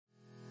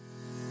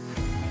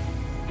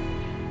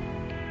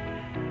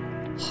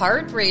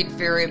Heart rate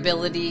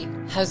variability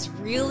has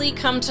really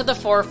come to the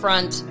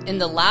forefront in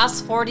the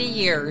last 40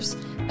 years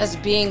as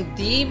being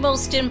the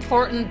most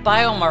important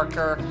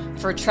biomarker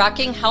for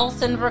tracking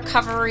health and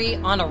recovery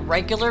on a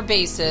regular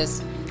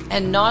basis,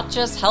 and not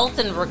just health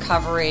and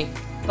recovery,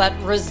 but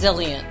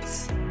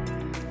resilience.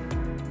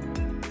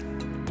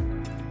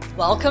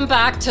 Welcome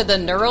back to the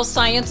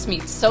Neuroscience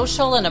Meets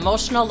Social and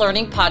Emotional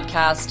Learning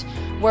podcast,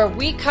 where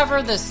we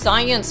cover the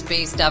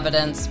science-based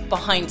evidence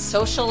behind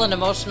social and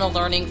emotional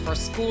learning for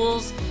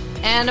schools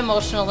and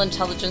emotional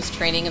intelligence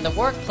training in the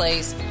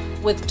workplace,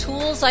 with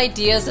tools,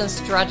 ideas, and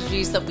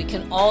strategies that we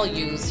can all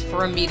use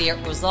for immediate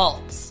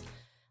results.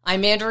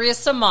 I'm Andrea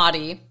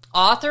Samadi,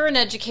 author and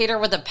educator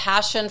with a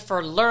passion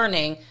for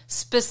learning,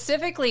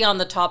 specifically on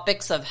the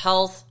topics of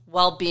health,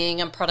 well-being,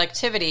 and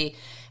productivity.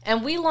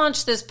 And we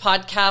launched this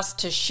podcast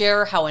to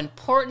share how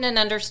important an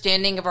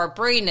understanding of our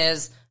brain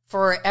is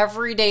for our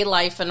everyday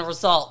life and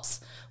results,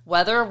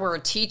 whether we're a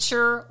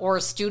teacher or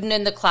a student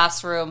in the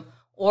classroom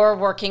or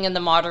working in the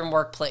modern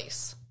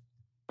workplace.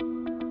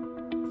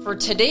 For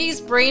today's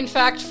Brain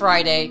Fact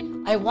Friday,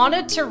 I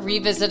wanted to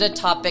revisit a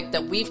topic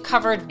that we've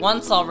covered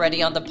once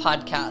already on the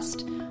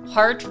podcast,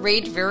 heart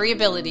rate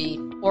variability,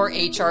 or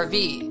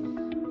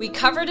HRV. We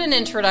covered an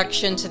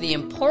introduction to the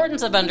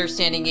importance of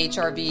understanding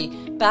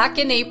HRV back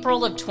in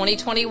April of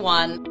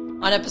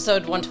 2021 on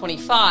episode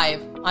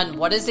 125 on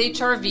what is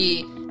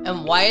HRV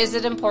and why is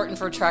it important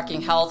for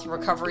tracking health,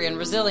 recovery, and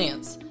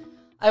resilience.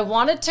 I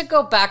wanted to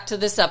go back to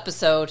this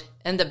episode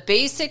and the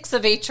basics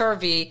of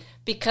HRV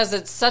because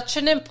it's such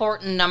an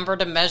important number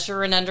to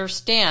measure and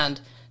understand,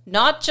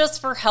 not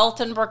just for health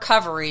and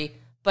recovery,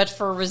 but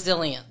for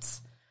resilience.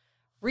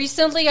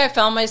 Recently, I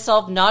found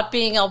myself not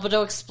being able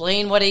to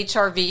explain what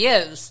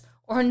HRV is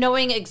or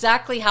knowing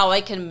exactly how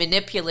I can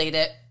manipulate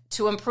it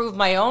to improve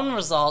my own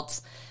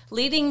results,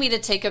 leading me to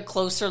take a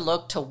closer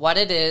look to what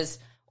it is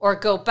or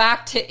go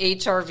back to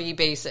HRV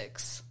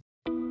basics.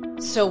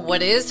 So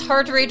what is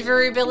heart rate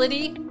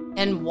variability,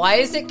 and why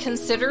is it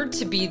considered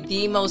to be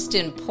the most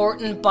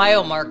important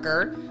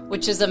biomarker,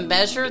 which is a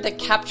measure that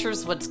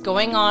captures what's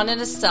going on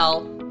in a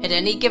cell at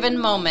any given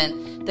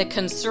moment that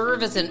can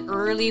serve as an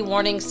early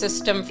warning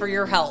system for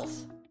your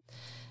health?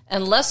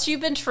 Unless you've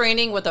been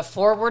training with a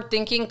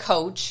forward-thinking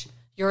coach,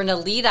 you're an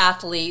elite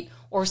athlete,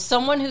 or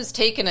someone who's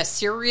taken a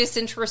serious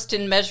interest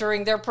in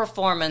measuring their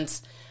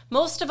performance,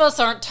 most of us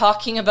aren't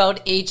talking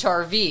about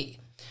HRV.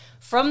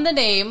 From the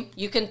name,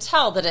 you can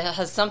tell that it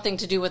has something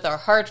to do with our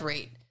heart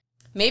rate.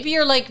 Maybe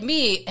you're like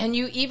me and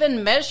you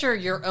even measure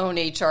your own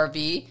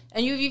HRV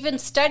and you've even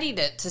studied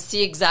it to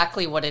see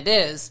exactly what it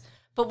is.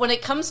 But when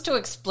it comes to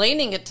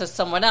explaining it to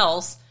someone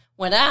else,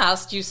 when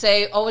asked, you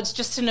say, oh, it's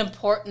just an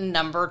important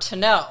number to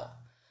know.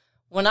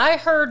 When I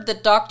heard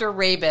that Dr.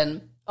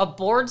 Rabin, a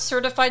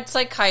board-certified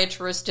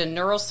psychiatrist and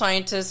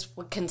neuroscientist,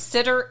 would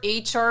consider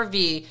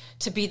HRV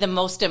to be the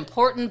most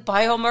important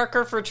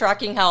biomarker for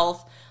tracking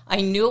health,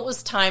 I knew it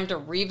was time to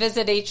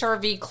revisit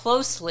HRV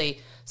closely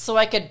so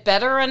I could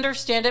better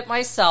understand it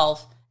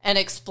myself and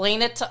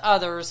explain it to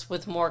others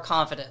with more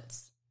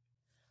confidence.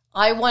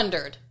 I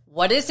wondered,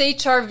 what is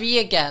HRV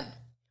again?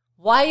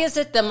 Why is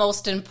it the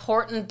most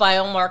important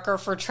biomarker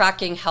for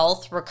tracking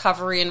health,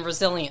 recovery, and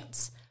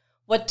resilience?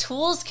 What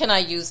tools can I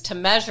use to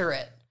measure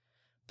it?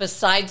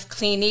 Besides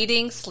clean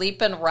eating,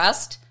 sleep, and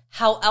rest,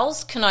 how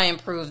else can I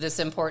improve this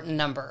important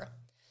number?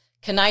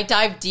 Can I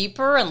dive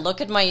deeper and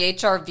look at my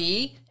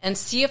HRV and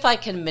see if I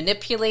can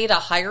manipulate a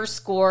higher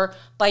score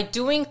by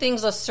doing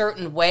things a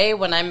certain way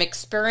when I'm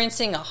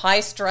experiencing a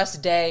high-stress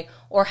day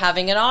or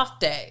having an off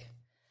day?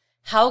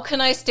 How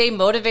can I stay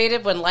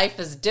motivated when life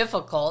is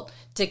difficult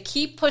to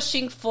keep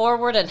pushing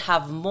forward and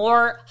have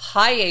more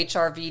high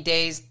HRV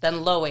days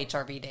than low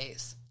HRV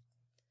days?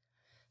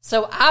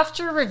 So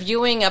after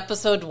reviewing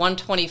episode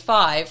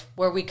 125,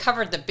 where we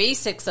covered the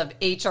basics of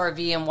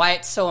HRV and why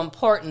it's so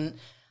important,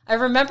 I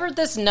remembered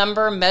this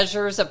number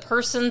measures a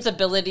person's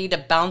ability to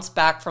bounce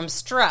back from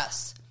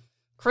stress.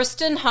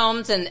 Kristen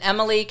Holmes and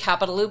Emily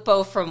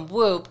Capodilupo from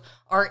Whoop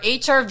are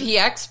HRV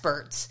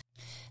experts,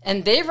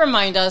 and they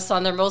remind us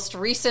on their most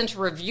recent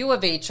review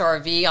of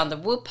HRV on the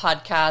Whoop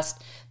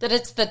podcast that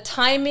it's the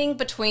timing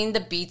between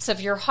the beats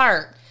of your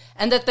heart,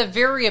 and that the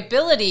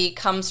variability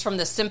comes from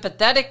the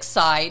sympathetic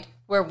side,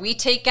 where we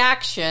take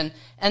action,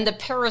 and the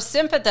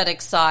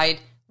parasympathetic side,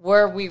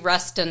 where we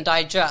rest and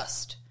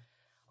digest.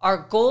 Our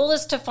goal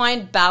is to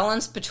find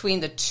balance between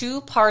the two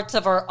parts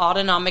of our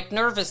autonomic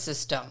nervous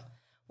system.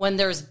 When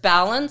there's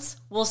balance,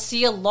 we'll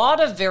see a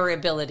lot of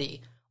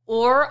variability,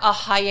 or a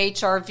high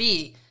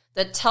HRV,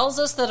 that tells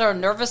us that our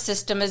nervous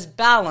system is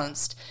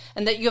balanced,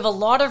 and that you have a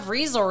lot of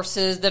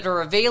resources that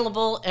are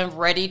available and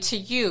ready to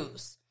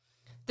use.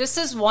 This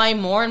is why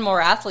more and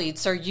more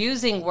athletes are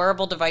using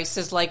wearable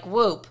devices like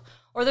Whoop,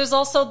 or there's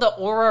also the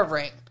Oura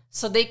Ring,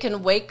 so they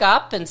can wake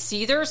up and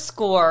see their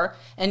score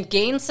and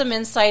gain some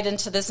insight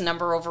into this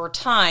number over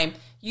time,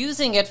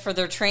 using it for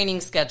their training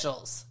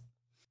schedules.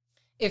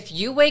 If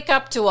you wake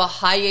up to a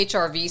high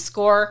HRV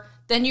score,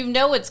 then you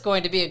know it's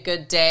going to be a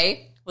good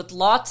day, with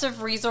lots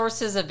of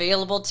resources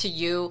available to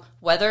you,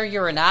 whether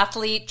you're an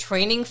athlete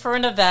training for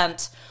an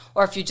event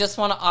or if you just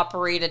want to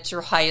operate at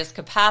your highest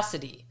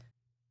capacity.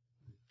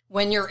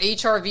 When your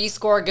HRV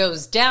score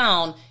goes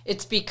down,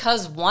 it's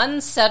because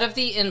one set of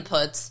the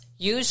inputs,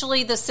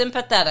 usually the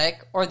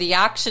sympathetic or the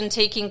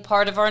action-taking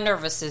part of our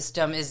nervous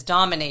system, is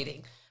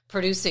dominating,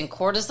 producing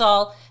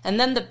cortisol, and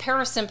then the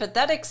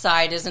parasympathetic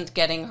side isn't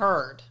getting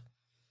heard.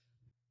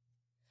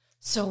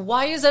 So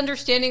why is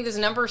understanding this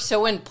number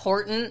so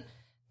important?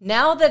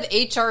 Now that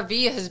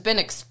HRV has been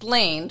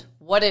explained,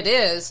 what it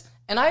is,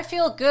 and I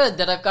feel good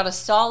that I've got a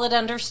solid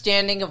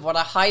understanding of what a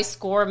high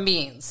score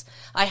means.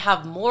 I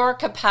have more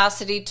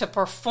capacity to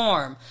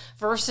perform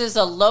versus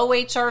a low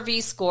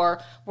HRV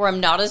score where I'm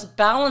not as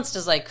balanced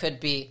as I could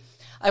be.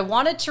 I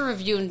wanted to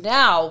review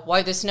now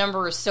why this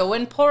number is so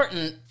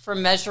important for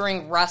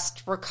measuring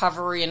rest,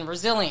 recovery, and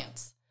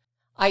resilience.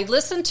 I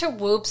listened to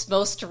Whoop's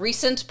most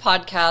recent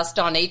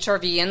podcast on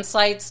HRV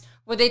Insights,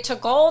 where they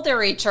took all their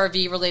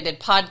HRV-related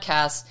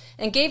podcasts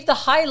and gave the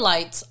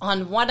highlights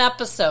on one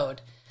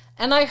episode.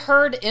 And I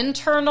heard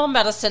internal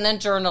medicine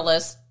and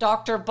journalist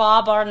Dr.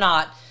 Bob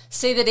Arnott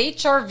say that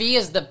HRV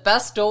is the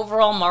best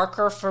overall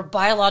marker for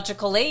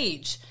biological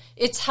age.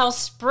 It's how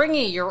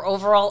springy your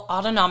overall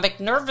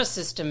autonomic nervous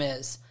system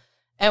is.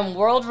 And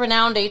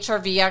world-renowned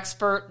HRV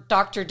expert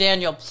Dr.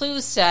 Daniel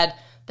Plews said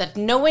that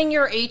knowing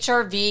your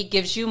HRV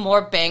gives you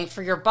more bang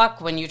for your buck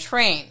when you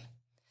train.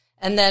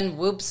 And then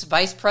Whoop's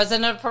Vice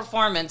President of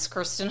Performance,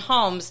 Kristen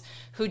Holmes,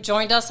 who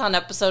joined us on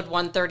episode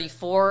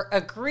 134,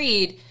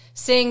 agreed,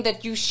 saying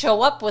that you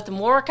show up with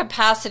more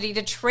capacity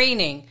to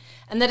training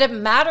and that it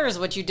matters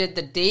what you did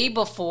the day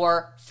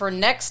before for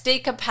next day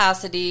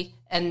capacity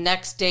and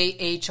next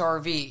day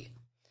HRV.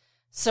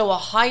 So a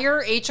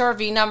higher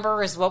HRV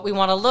number is what we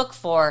want to look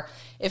for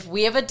if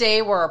we have a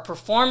day where our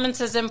performance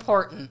is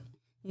important,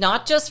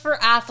 not just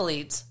for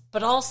athletes,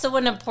 but also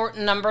an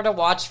important number to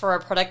watch for our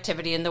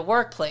productivity in the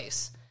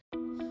workplace.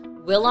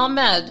 Will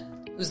Ahmed,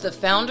 who's the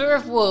founder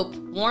of Whoop,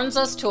 warns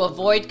us to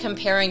avoid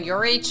comparing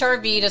your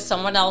HRV to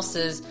someone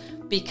else's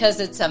because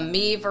it's a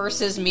me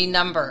versus me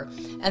number,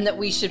 and that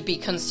we should be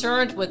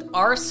concerned with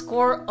our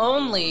score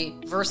only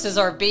versus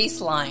our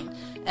baseline,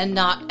 and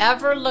not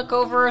ever look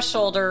over our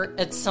shoulder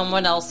at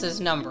someone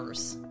else's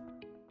numbers.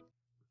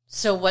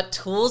 So what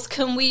tools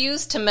can we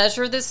use to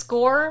measure this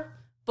score?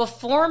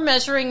 Before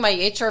measuring my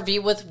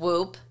HRV with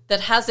Whoop,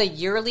 that has a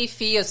yearly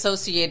fee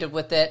associated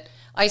with it,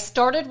 I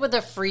started with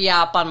a free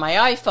app on my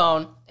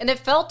iPhone, and it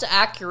felt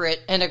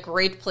accurate and a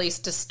great place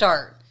to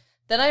start.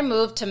 Then I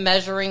moved to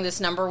measuring this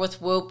number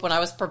with Whoop when I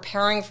was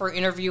preparing for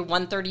interview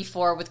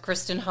 134 with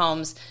Kristen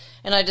Holmes,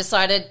 and I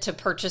decided to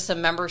purchase a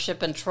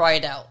membership and try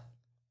it out.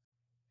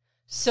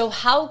 So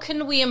how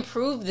can we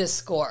improve this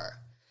score?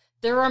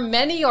 There are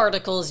many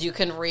articles you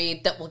can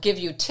read that will give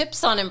you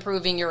tips on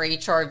improving your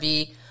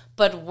HRV,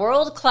 but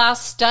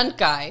world-class stunt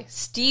guy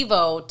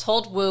Steve-O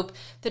told Whoop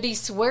that he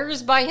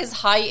swears by his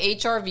high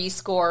HRV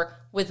score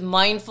with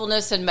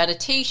mindfulness and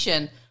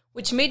meditation,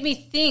 which made me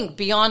think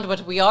beyond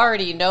what we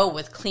already know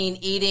with clean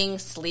eating,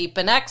 sleep,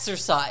 and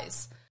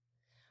exercise.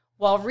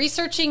 While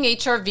researching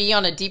HRV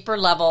on a deeper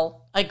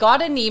level, I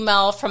got an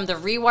email from the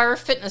Rewire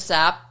Fitness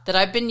app that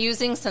I've been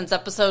using since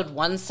episode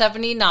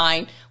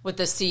 179 with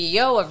the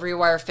CEO of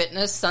Rewire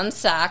Fitness, Sun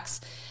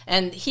Sachs,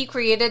 and he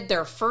created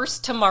their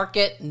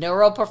first-to-market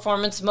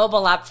neuroperformance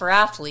mobile app for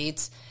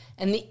athletes,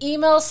 and the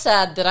email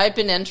said that I'd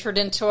been entered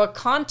into a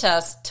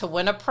contest to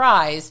win a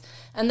prize,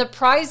 and the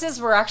prizes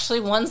were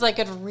actually ones I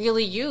could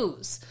really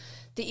use.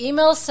 The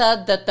email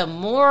said that the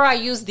more I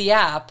use the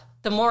app,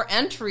 the more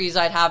entries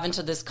I'd have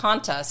into this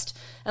contest,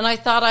 and I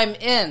thought I'm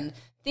in,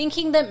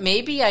 thinking that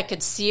maybe I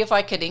could see if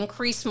I could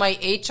increase my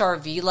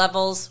HRV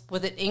levels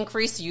with an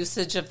increased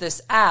usage of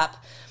this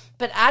app.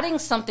 But adding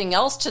something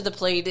else to the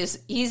plate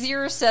is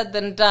easier said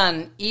than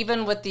done,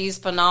 even with these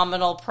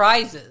phenomenal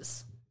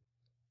prizes.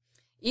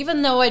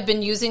 Even though I'd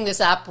been using this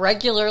app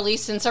regularly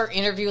since our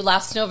interview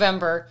last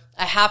November,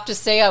 I have to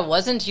say I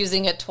wasn't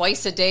using it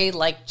twice a day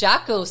like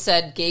Jacko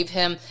said gave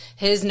him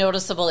his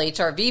noticeable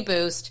HRV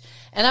boost,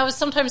 and I was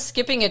sometimes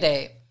skipping a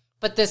day.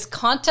 But this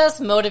contest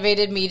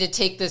motivated me to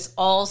take this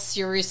all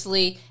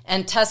seriously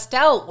and test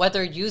out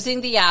whether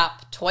using the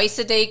app twice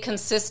a day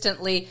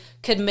consistently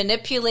could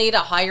manipulate a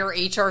higher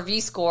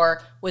HRV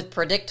score with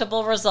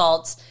predictable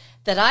results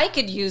that I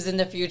could use in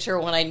the future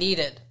when I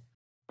needed.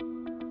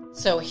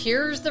 So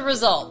here's the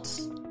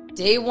results.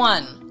 Day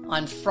 1,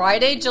 on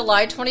Friday,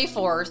 July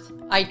 24th,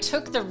 I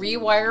took the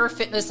Rewire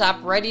Fitness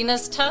app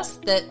readiness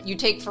test that you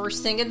take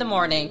first thing in the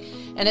morning,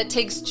 and it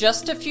takes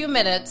just a few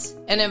minutes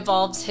and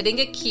involves hitting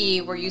a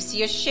key where you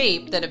see a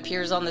shape that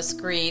appears on the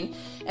screen,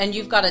 and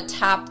you've got to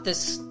tap the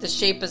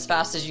shape as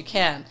fast as you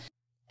can.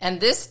 And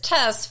this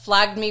test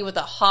flagged me with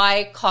a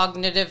high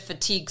cognitive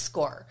fatigue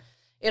score.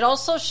 It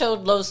also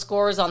showed low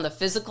scores on the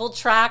physical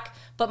track,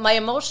 but my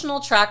emotional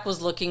track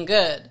was looking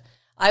good.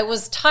 I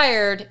was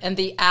tired, and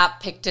the app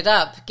picked it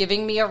up,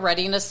 giving me a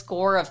readiness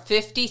score of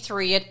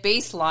 53 at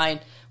baseline,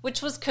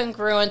 which was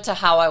congruent to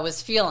how I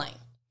was feeling.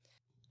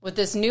 With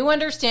this new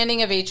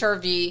understanding of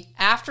HRV,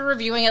 after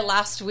reviewing it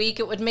last week,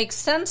 it would make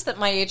sense that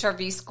my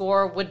HRV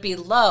score would be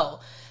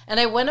low, and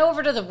I went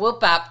over to the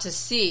Whoop app to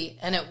see,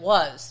 and it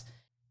was.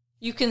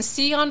 You can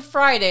see on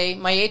Friday,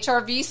 my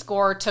HRV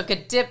score took a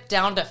dip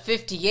down to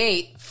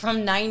 58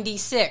 from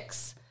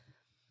 96.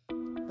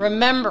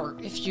 Remember,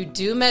 if you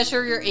do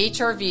measure your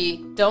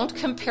HRV, don't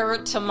compare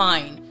it to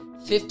mine.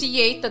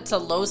 58, that's a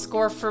low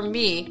score for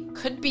me,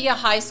 could be a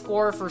high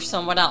score for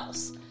someone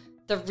else.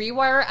 The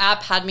Rewire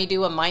app had me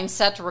do a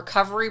mindset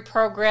recovery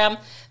program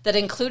that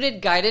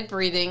included guided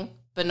breathing,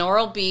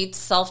 binaural beats,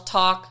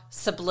 self-talk,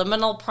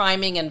 subliminal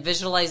priming, and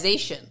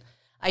visualization.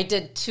 I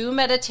did 2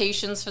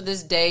 meditations for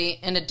this day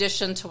in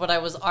addition to what I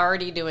was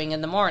already doing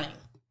in the morning.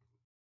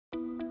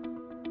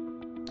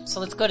 So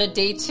let's go to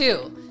day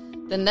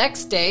 2. The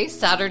next day,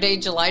 Saturday,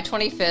 July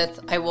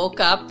 25th, I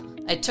woke up,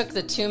 I took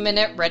the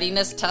 2-minute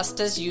readiness test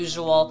as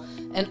usual,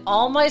 and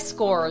all my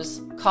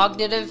scores,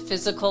 cognitive,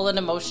 physical, and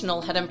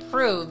emotional, had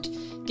improved,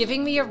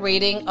 giving me a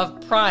rating of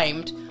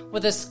primed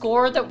with a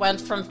score that went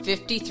from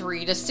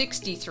 53 to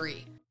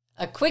 63.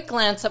 A quick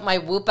glance at my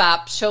Whoop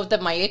app showed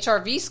that my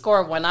HRV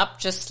score went up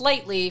just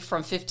slightly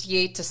from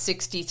 58 to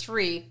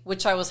 63,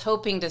 which I was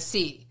hoping to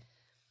see.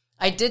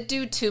 I did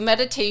do 2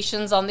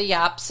 meditations on the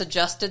app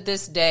suggested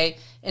this day,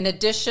 in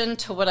addition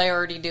to what I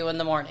already do in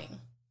the morning.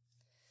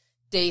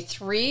 Day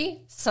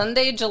 3,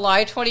 Sunday,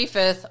 July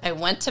 25th, I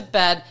went to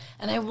bed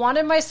and I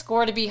wanted my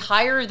score to be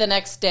higher the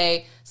next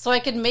day so I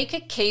could make a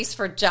case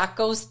for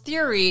Jacko's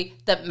theory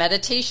that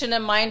meditation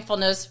and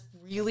mindfulness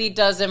really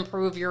does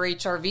improve your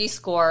HRV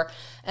score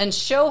and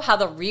show how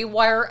the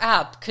Rewire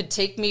app could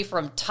take me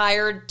from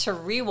tired to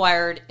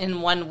rewired in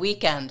one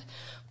weekend.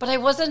 But I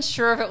wasn't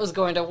sure if it was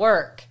going to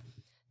work.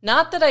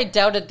 Not that I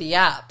doubted the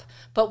app,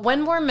 but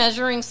when we're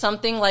measuring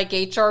something like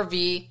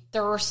HRV,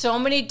 there are so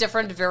many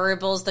different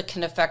variables that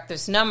can affect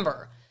this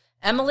number.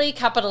 Emily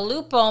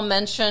Capitalupo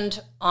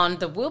mentioned on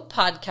the Whoop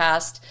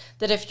podcast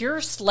that if you're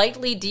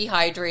slightly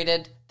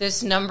dehydrated,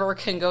 this number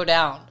can go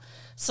down.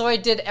 So I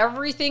did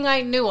everything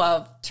I knew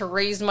of to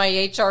raise my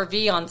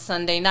HRV on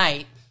Sunday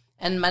night.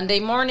 And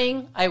Monday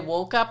morning, I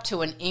woke up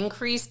to an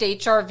increased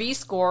HRV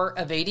score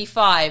of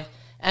 85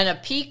 and a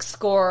peak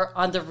score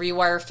on the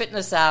Rewire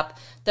Fitness app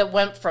that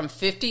went from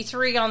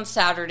 53 on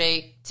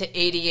Saturday to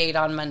 88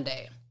 on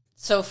Monday.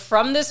 So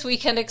from this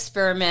weekend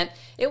experiment,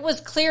 it was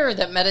clear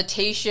that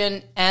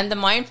meditation and the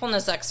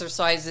mindfulness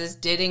exercises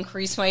did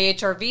increase my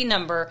HRV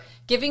number,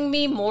 giving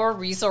me more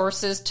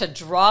resources to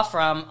draw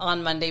from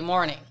on Monday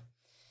morning.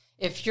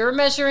 If you're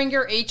measuring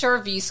your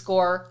HRV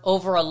score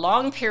over a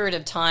long period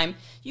of time,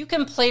 you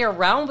can play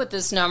around with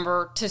this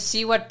number to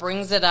see what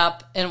brings it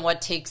up and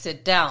what takes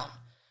it down.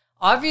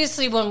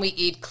 Obviously, when we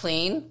eat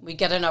clean, we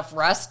get enough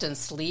rest and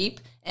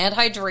sleep and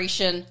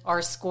hydration,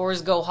 our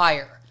scores go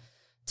higher.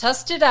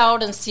 Test it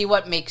out and see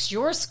what makes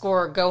your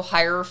score go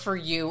higher for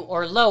you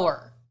or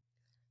lower.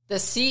 The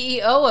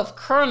CEO of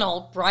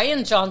Kernel,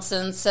 Brian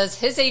Johnson, says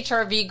his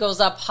HRV goes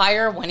up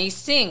higher when he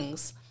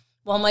sings.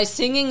 While my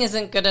singing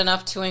isn't good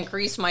enough to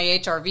increase my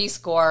HRV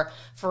score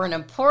for an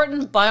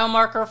important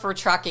biomarker for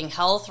tracking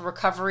health,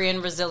 recovery,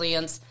 and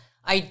resilience,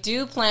 I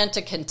do plan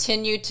to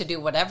continue to do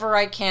whatever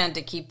I can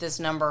to keep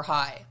this number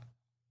high.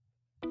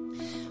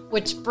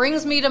 Which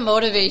brings me to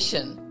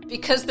motivation,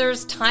 because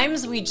there's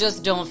times we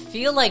just don't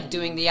feel like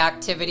doing the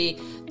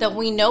activity that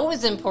we know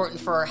is important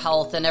for our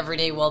health and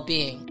everyday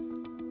well-being.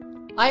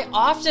 I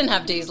often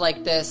have days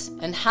like this,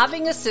 and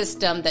having a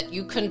system that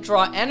you can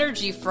draw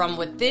energy from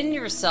within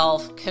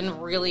yourself can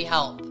really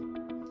help.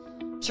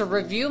 To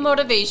review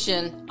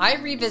motivation, I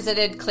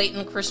revisited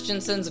Clayton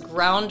Christensen's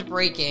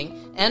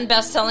groundbreaking and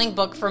best-selling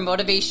book for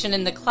motivation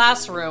in the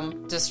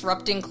classroom,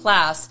 Disrupting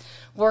Class,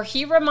 where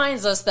he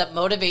reminds us that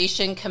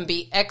motivation can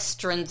be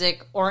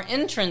extrinsic or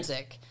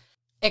intrinsic.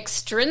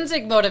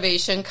 Extrinsic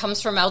motivation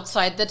comes from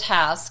outside the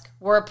task,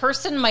 where a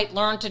person might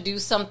learn to do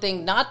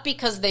something not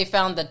because they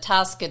found the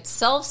task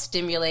itself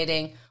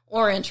stimulating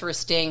or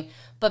interesting,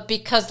 but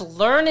because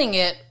learning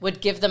it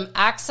would give them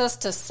access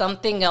to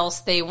something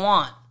else they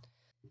want.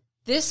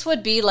 This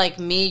would be like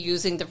me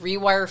using the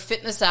Rewire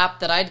Fitness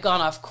app that I'd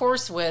gone off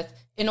course with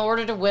in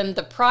order to win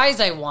the prize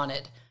I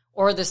wanted,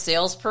 or the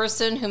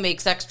salesperson who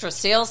makes extra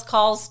sales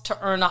calls to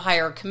earn a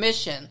higher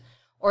commission,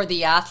 or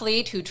the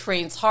athlete who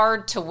trains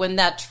hard to win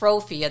that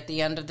trophy at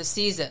the end of the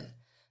season.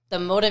 The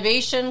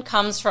motivation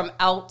comes from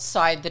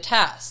outside the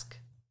task.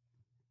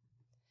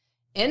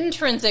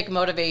 Intrinsic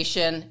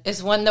motivation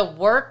is when the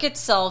work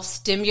itself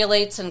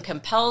stimulates and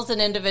compels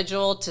an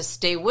individual to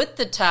stay with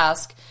the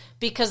task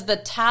because the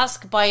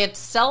task by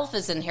itself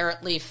is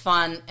inherently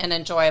fun and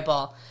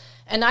enjoyable.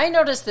 And I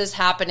noticed this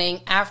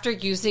happening after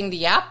using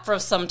the app for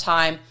some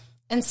time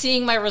and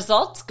seeing my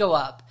results go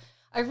up.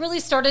 I really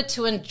started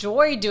to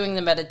enjoy doing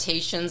the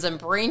meditations and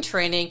brain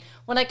training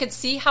when I could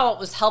see how it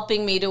was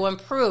helping me to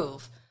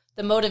improve.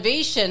 The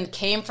motivation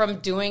came from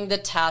doing the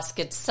task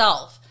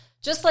itself.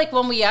 Just like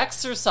when we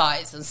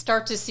exercise and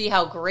start to see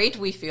how great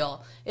we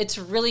feel, it's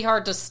really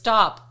hard to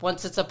stop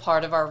once it's a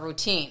part of our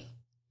routine.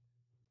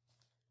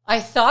 I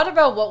thought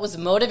about what was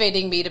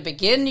motivating me to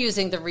begin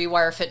using the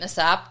Rewire Fitness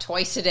app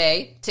twice a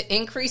day to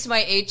increase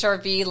my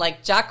HRV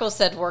like Jacko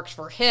said worked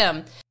for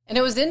him. And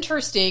it was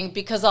interesting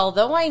because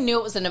although I knew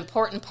it was an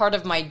important part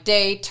of my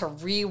day to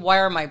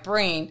rewire my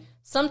brain,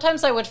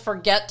 sometimes I would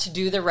forget to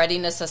do the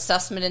readiness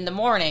assessment in the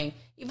morning,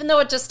 even though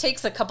it just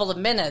takes a couple of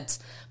minutes.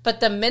 But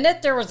the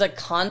minute there was a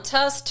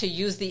contest to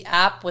use the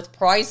app with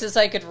prizes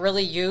I could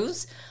really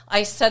use,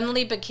 I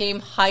suddenly became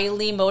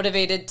highly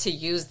motivated to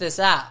use this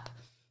app.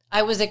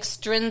 I was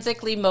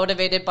extrinsically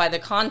motivated by the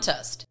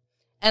contest.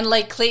 And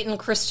like Clayton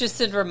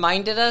Christensen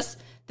reminded us,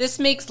 this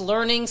makes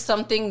learning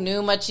something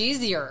new much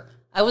easier.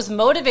 I was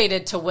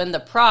motivated to win the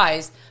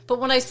prize,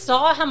 but when I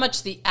saw how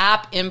much the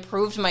app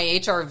improved my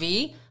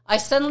HRV, I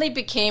suddenly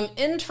became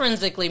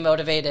intrinsically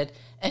motivated,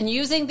 and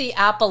using the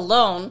app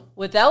alone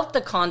without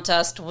the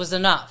contest was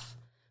enough.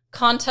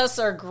 Contests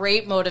are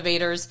great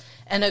motivators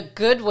and a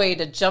good way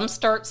to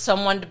jumpstart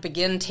someone to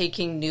begin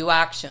taking new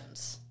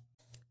actions.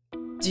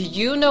 Do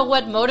you know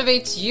what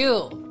motivates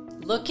you?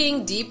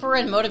 Looking deeper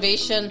in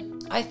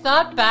motivation, I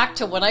thought back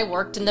to when I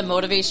worked in the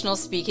motivational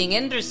speaking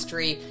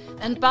industry,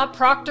 and Bob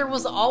Proctor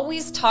was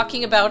always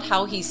talking about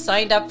how he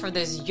signed up for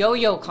this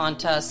yo-yo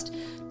contest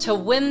to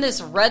win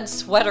this red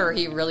sweater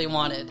he really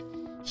wanted.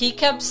 He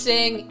kept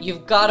saying,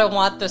 "You've got to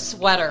want the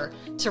sweater,"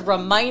 to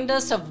remind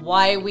us of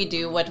why we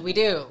do what we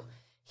do.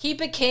 He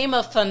became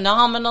a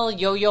phenomenal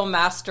yo-yo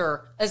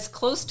master, as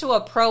close to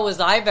a pro as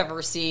I've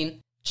ever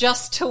seen,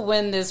 just to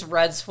win this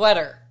red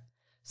sweater.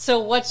 So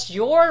what's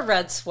your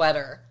red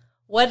sweater?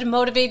 What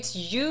motivates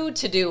you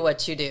to do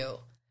what you do?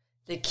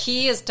 The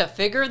key is to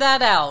figure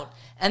that out,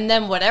 and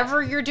then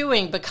whatever you're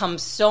doing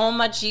becomes so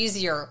much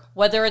easier,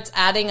 whether it's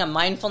adding a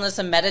mindfulness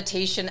and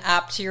meditation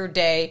app to your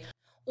day,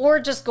 or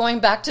just going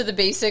back to the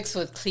basics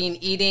with clean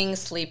eating,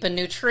 sleep, and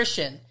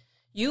nutrition.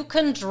 You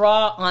can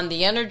draw on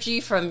the energy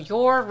from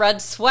your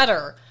red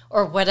sweater,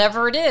 or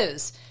whatever it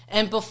is,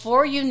 and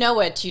before you know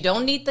it, you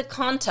don't need the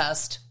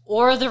contest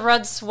or the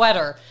red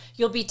sweater.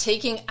 You'll be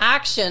taking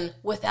action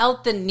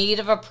without the need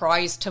of a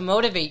prize to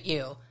motivate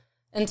you.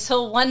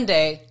 Until one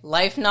day,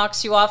 life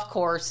knocks you off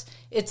course,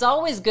 it's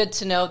always good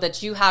to know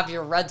that you have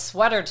your red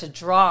sweater to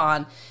draw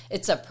on.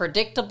 It's a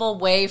predictable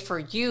way for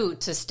you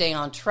to stay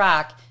on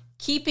track,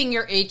 keeping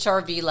your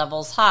HRV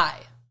levels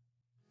high.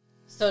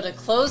 So to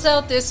close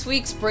out this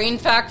week's Brain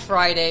Fact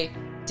Friday,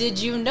 did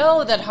you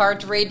know that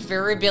heart rate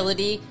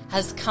variability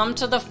has come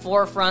to the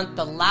forefront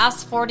the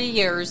last 40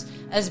 years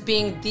as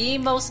being the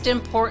most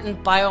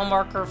important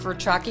biomarker for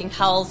tracking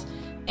health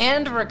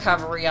and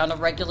recovery on a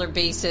regular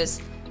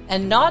basis,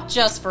 and not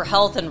just for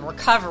health and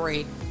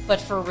recovery, but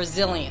for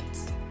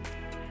resilience?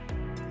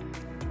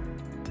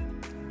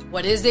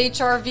 What is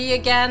HRV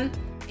again?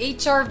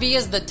 HRV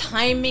is the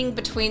timing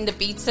between the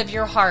beats of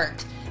your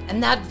heart,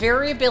 and that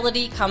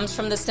variability comes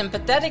from the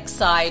sympathetic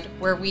side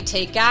where we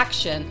take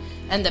action,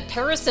 and the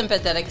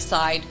parasympathetic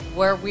side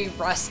where we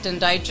rest and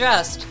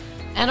digest.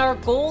 And our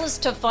goal is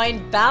to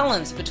find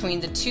balance between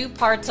the two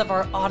parts of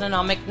our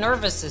autonomic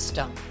nervous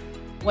system.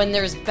 When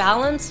there's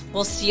balance,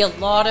 we'll see a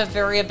lot of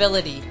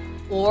variability,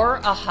 or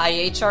a high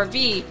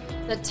HRV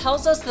that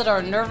tells us that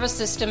our nervous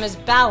system is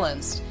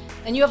balanced,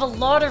 and you have a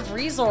lot of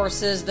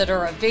resources that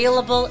are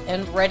available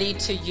and ready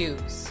to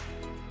use.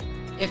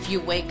 If you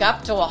wake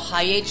up to a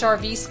high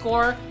HRV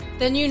score,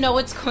 then you know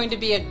it's going to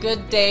be a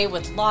good day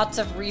with lots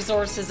of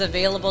resources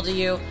available to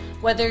you,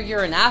 whether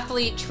you're an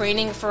athlete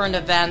training for an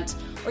event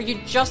or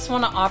you just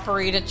want to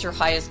operate at your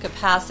highest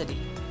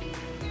capacity.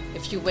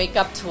 If you wake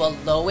up to a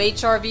low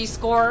HRV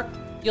score,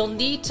 you'll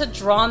need to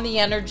draw on the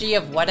energy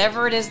of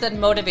whatever it is that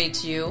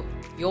motivates you,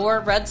 your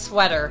red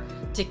sweater,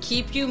 to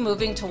keep you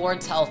moving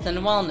towards health and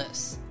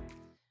wellness.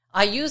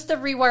 I used the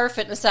Rewire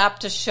Fitness app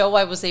to show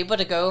I was able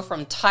to go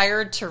from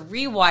tired to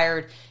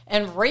rewired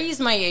and raise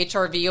my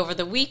HRV over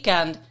the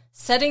weekend,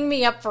 setting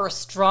me up for a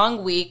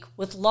strong week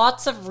with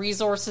lots of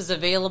resources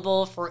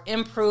available for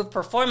improved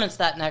performance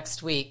that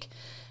next week.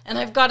 And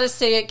I've got to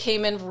say it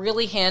came in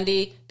really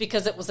handy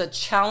because it was a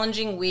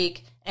challenging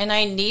week and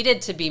I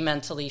needed to be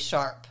mentally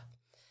sharp.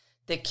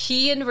 The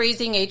key in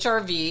raising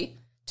HRV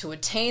to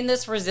attain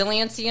this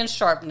resiliency and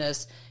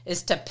sharpness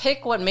is to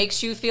pick what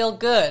makes you feel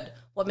good,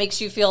 what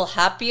makes you feel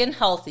happy and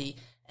healthy,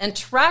 and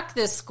track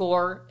this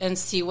score and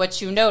see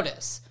what you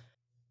notice.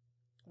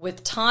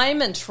 With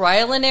time and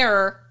trial and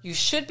error, you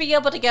should be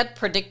able to get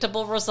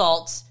predictable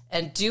results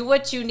and do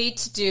what you need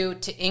to do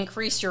to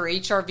increase your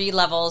HRV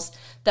levels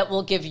that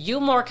will give you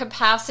more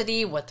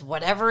capacity with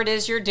whatever it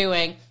is you're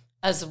doing,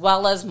 as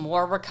well as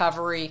more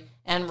recovery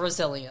and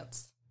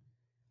resilience.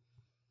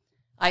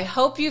 I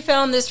hope you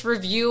found this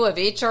review of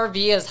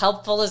HRV as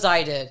helpful as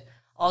I did.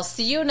 I'll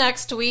see you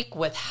next week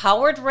with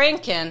Howard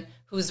Rankin,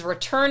 who's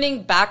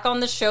returning back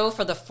on the show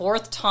for the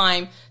 4th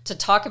time to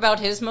talk about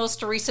his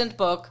most recent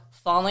book,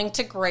 Falling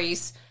to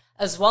Grace,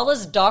 as well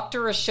as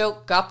Dr.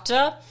 Ashok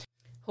Gupta,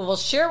 who will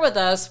share with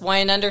us why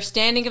an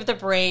understanding of the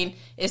brain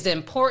is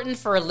important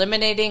for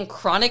eliminating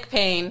chronic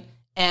pain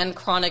and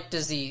chronic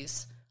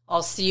disease.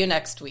 I'll see you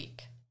next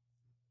week.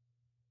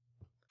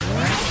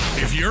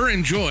 If If you're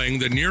enjoying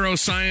the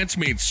Neuroscience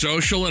Meets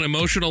Social and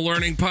Emotional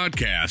Learning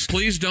podcast,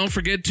 please don't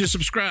forget to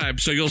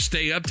subscribe so you'll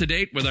stay up to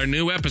date with our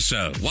new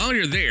episode. While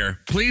you're there,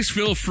 please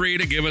feel free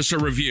to give us a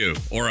review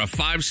or a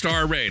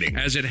 5-star rating,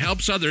 as it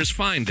helps others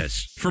find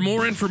us. For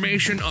more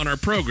information on our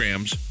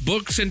programs,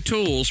 books, and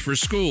tools for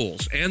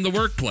schools and the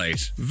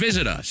workplace,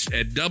 visit us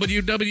at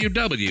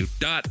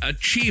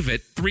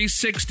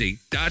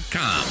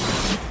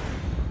www.achieveit360.com.